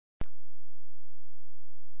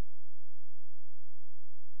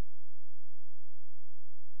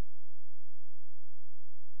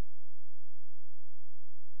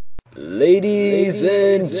Ladies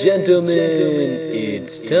and gentlemen,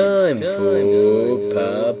 it's time for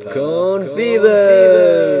Popcorn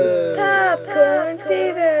Fever! Popcorn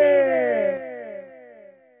Fever!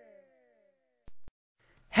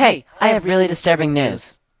 Hey, I have really disturbing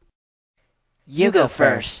news. You go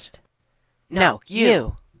first. No,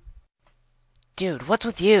 you. Dude, what's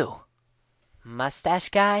with you? Mustache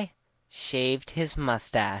Guy shaved his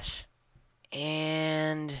mustache.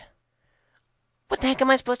 And what the heck am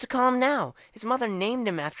I supposed to call him now? His mother named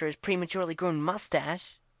him after his prematurely grown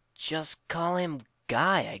mustache. Just call him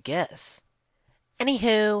Guy, I guess.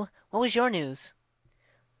 Anywho, what was your news?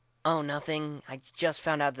 Oh, nothing. I just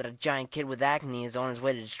found out that a giant kid with acne is on his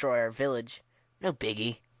way to destroy our village. No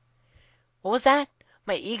biggie. What was that?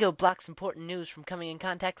 My ego blocks important news from coming in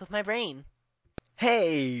contact with my brain.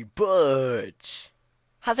 Hey, Butch!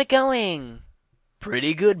 How's it going?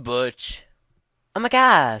 Pretty good, Butch. Oh my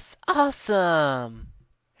gosh, awesome!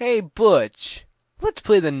 Hey, Butch, let's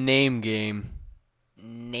play the name game.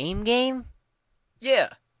 Name game? Yeah,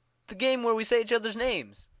 the game where we say each other's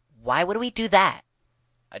names. Why would we do that?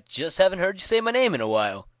 I just haven't heard you say my name in a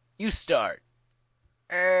while. You start.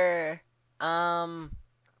 Guy?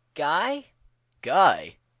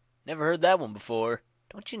 Guy? Never heard that one before.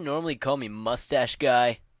 Don't you normally call me Mustache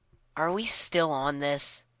Guy? Are we still on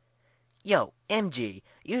this? Yo, MG,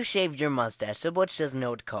 you shaved your mustache so Butch doesn't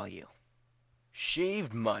know what to call you.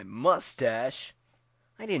 Shaved my mustache?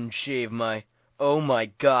 I didn't shave my... Oh my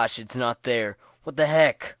gosh, it's not there. What the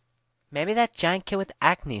heck? Maybe that giant kid with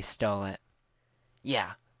acne stole it.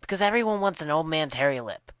 Yeah, because everyone wants an old man's hairy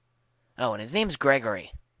lip. Oh, and his name's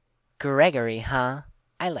Gregory. Gregory, huh?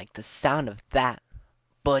 I like the sound of that.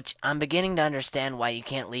 Butch, I'm beginning to understand why you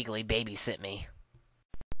can't legally babysit me.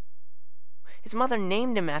 His mother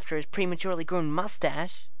named him after his prematurely grown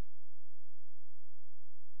mustache.